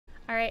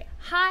All right,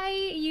 hi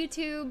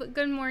YouTube,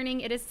 good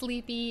morning, it is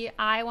Sleepy.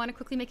 I want to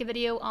quickly make a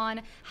video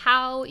on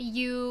how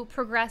you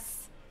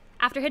progress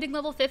after hitting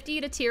level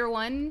 50 to tier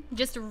 1,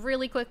 just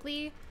really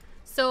quickly.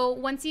 So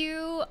once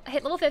you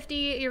hit level 50,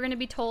 you're going to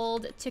be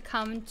told to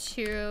come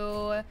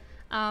to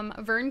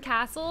Vern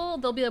Castle.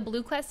 There'll be a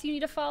blue quest you need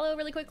to follow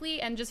really quickly,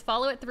 and just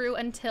follow it through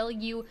until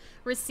you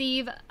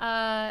receive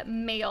a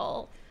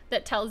mail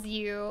that tells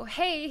you,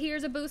 hey,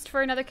 here's a boost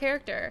for another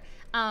character.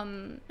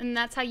 And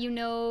that's how you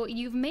know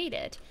you've made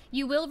it.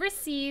 You will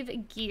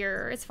receive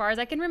gear. As far as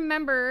I can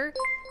remember,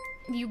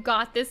 you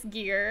got this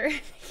gear.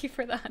 Thank you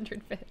for the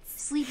 100 bits.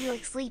 Sleepy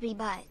like sleepy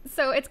butt.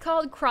 So it's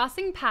called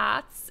Crossing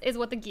Paths is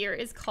what the gear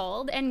is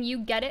called, and you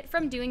get it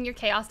from doing your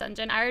Chaos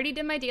Dungeon. I already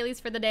did my dailies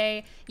for the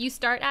day. You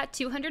start at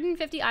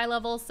 250 eye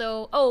level,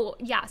 so, oh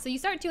yeah, so you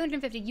start at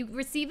 250. You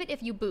receive it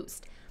if you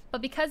boost.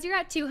 But because you're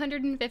at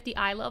 250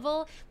 eye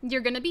level,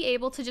 you're going to be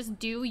able to just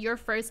do your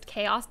first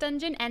Chaos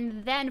Dungeon,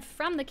 and then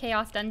from the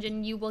Chaos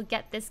Dungeon, you will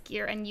get this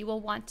gear and you will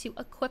want to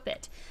equip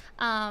it.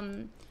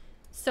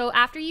 So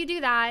after you do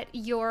that,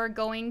 you're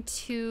going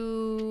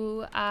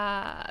to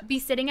be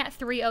sitting at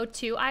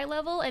 302 eye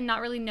level and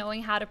not really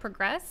knowing how to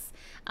progress.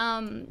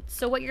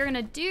 So what you're going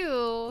to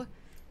do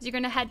is you're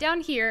going to head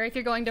down here if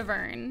you're going to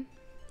Vern,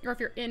 or if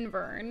you're in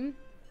Vern.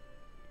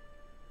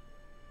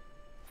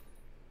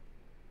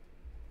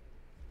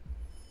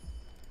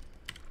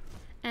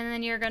 And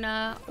then you're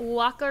gonna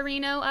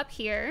Walk-A-Reno up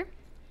here.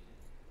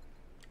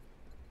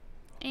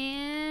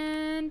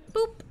 And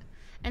boop.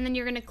 And then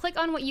you're gonna click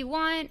on what you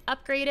want,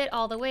 upgrade it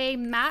all the way,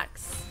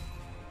 max,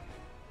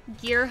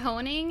 gear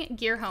honing,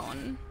 gear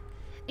hone.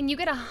 And you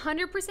get a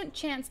 100%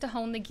 chance to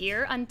hone the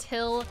gear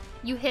until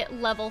you hit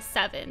level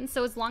 7.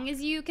 So as long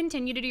as you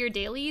continue to do your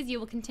dailies, you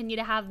will continue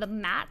to have the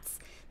mats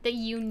that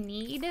you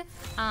need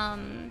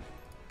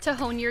to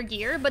hone your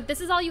gear. But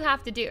this is all you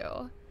have to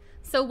do.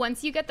 So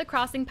once you get the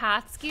Crossing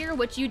Paths gear,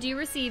 which you do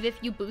receive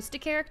if you boost a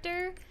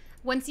character,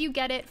 once you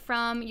get it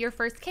from your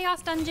first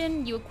Chaos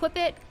Dungeon, you equip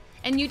it,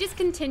 and you just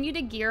continue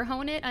to gear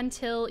hone it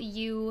until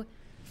you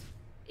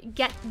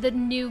get the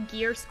new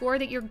gear score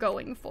that you're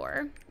going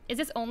for. Is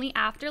this only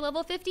after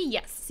level 50?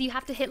 Yes. So you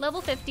have to hit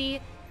level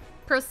 50,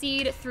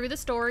 proceed through the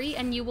story,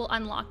 and you will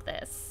unlock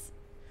this.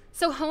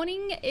 So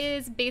honing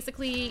is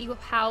basically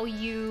how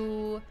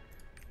you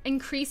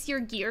increase your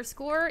gear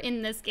score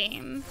in this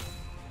game.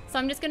 So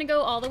I'm just gonna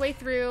go all the way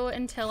through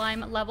until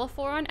I'm level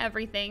 4 on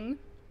everything,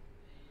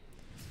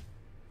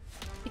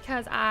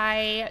 because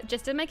I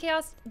just did my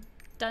Chaos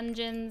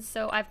Dungeons,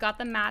 so I've got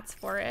the mats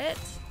for it.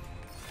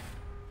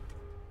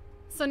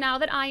 So now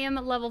that I am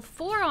level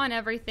 4 on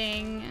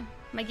everything,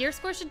 my gear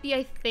score should be,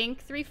 I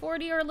think,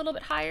 340 or a little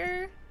bit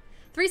higher.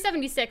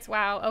 376,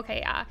 wow,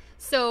 okay, yeah.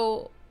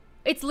 So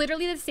it's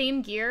literally the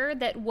same gear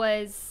that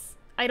was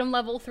item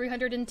level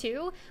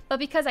 302, but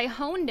because I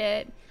honed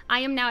it, I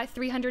am now at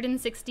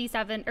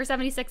 367 or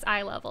 76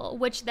 eye level,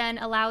 which then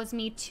allows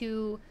me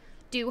to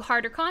do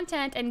harder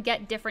content and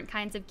get different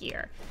kinds of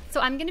gear. So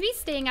I'm going to be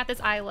staying at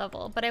this eye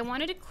level, but I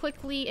wanted to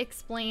quickly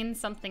explain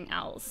something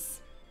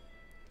else.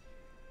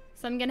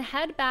 So I'm going to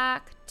head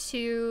back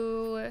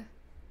to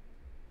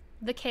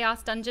the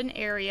Chaos Dungeon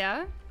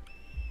area.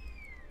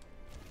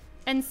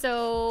 And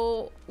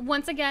so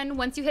once again,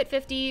 once you hit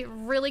 50,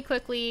 really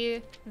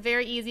quickly,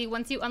 very easy,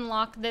 once you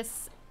unlock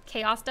this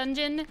Chaos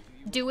Dungeon,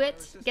 do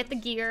it, get the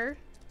gear.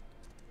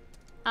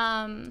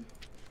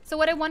 So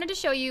what I wanted to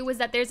show you was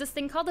that there's this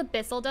thing called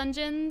Abyssal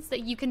Dungeons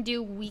that you can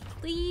do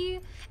weekly,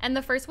 and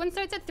the first one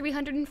starts at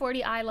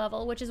 340 eye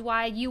level, which is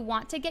why you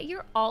want to get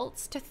your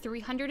alts to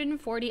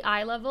 340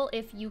 eye level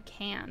if you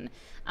can.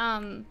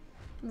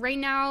 Right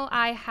now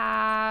I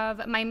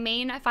have my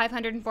main at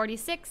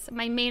 546,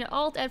 my main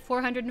alt at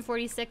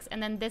 446,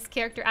 and then this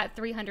character at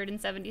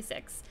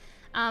 376.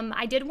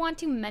 I did want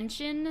to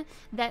mention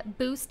that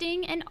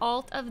boosting an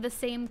alt of the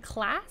same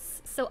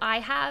class, so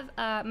I have,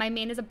 my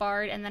main is a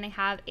bard, and then I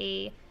have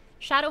a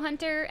shadow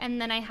hunter, and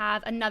then I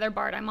have another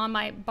bard. I'm on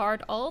my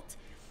bard alt,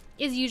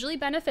 is usually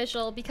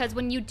beneficial because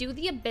when you do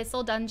the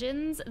Abyssal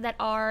Dungeons that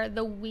are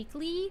the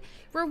weekly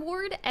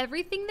reward,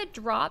 everything that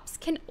drops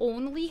can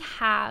only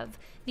have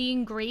the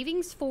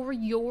engravings for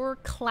your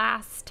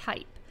class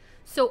type.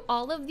 So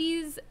all of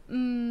these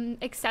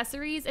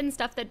accessories and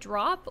stuff that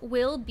drop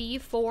will be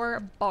for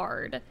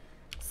bard.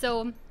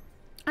 So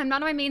I'm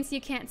not on my main, so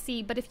you can't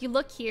see, but if you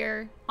look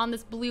here on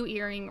this blue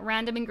earring,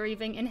 random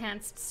engraving,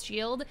 enhanced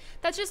shield,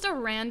 that's just a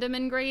random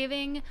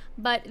engraving,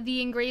 but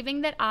the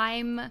engraving that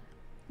I'm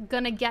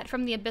gonna get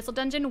from the Abyssal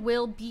Dungeon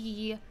will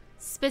be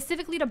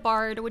specifically to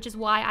bard, which is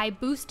why I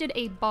boosted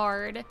a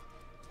bard,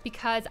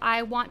 because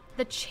I want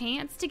the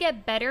chance to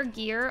get better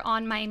gear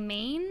on my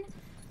main,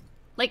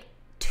 like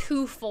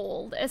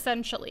twofold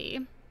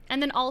essentially.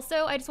 And then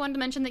also I just wanted to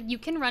mention that you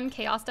can run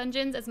Chaos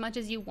Dungeons as much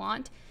as you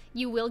want.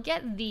 You will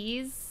get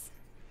these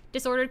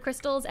Disordered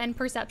Crystals and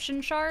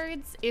Perception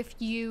Shards if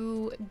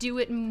you do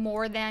it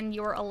more than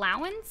your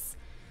allowance.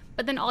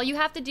 But then all you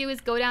have to do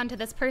is go down to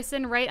this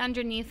person right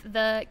underneath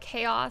the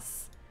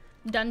Chaos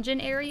dungeon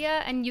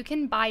area, and you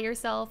can buy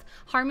yourself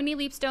Harmony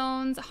Leap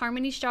Stones,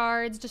 Harmony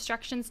Shards,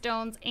 Destruction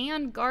Stones,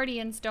 and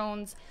Guardian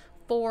Stones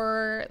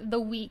for the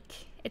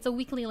week. It's a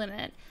weekly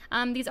limit.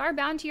 These are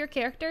bound to your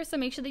character, so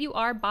make sure that you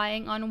are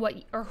buying on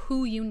what or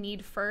who you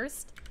need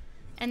first,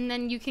 and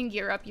then you can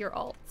gear up your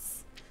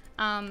alts.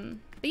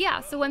 But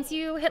yeah, so once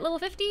you hit level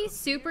 50,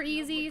 super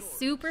easy,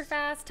 super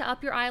fast to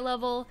up your eye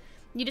level.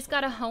 You just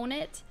gotta hone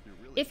it.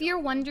 If you're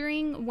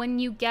wondering when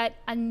you get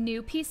a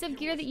new piece of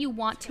gear that you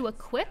want to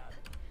equip,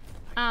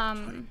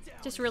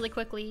 just really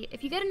quickly,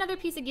 if you get another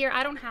piece of gear,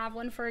 I don't have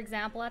one, for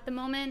example, at the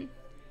moment,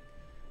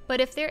 but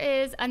if there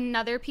is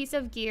another piece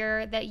of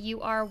gear that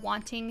you are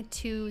wanting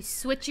to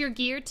switch your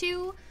gear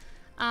to,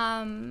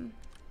 one,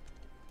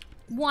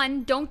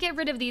 don't get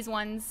rid of these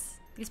ones,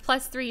 these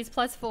 +3s,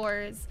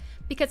 +4s,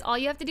 because all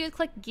you have to do is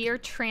click gear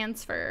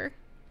transfer.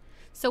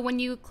 So when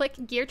you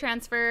click gear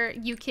transfer,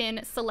 you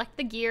can select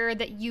the gear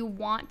that you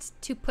want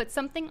to put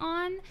something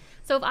on.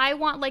 So if I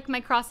want like my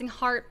Crossing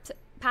Heart,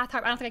 Path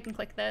Heart, I don't think I can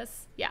click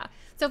this. Yeah.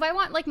 So if I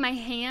want like my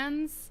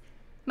hands,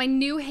 my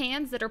new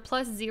hands that are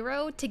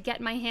 +0 to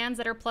get my hands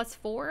that are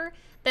 +4,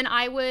 then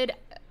I would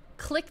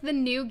click the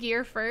new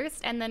gear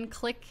first and then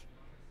click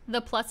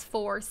the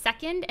 +4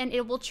 second, and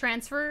it will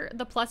transfer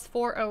the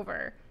 +4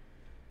 over.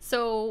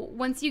 So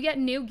once you get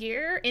new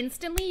gear,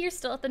 instantly you're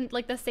still at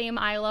the same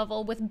eye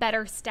level with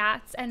better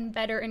stats and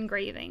better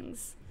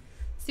engravings.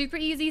 Super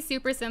easy,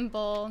 super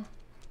simple.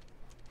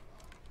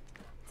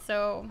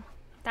 So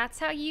that's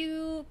how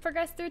you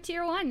progress through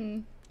tier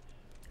 1.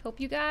 Hope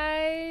you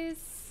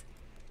guys,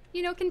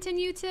 you know,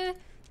 continue to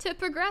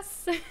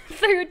progress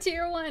through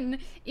tier 1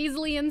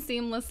 easily and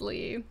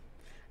seamlessly.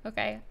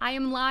 Okay, I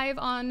am live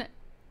on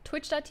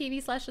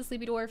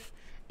twitch.tv/thesleepydwarf,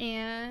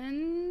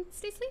 and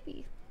stay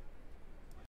sleepy.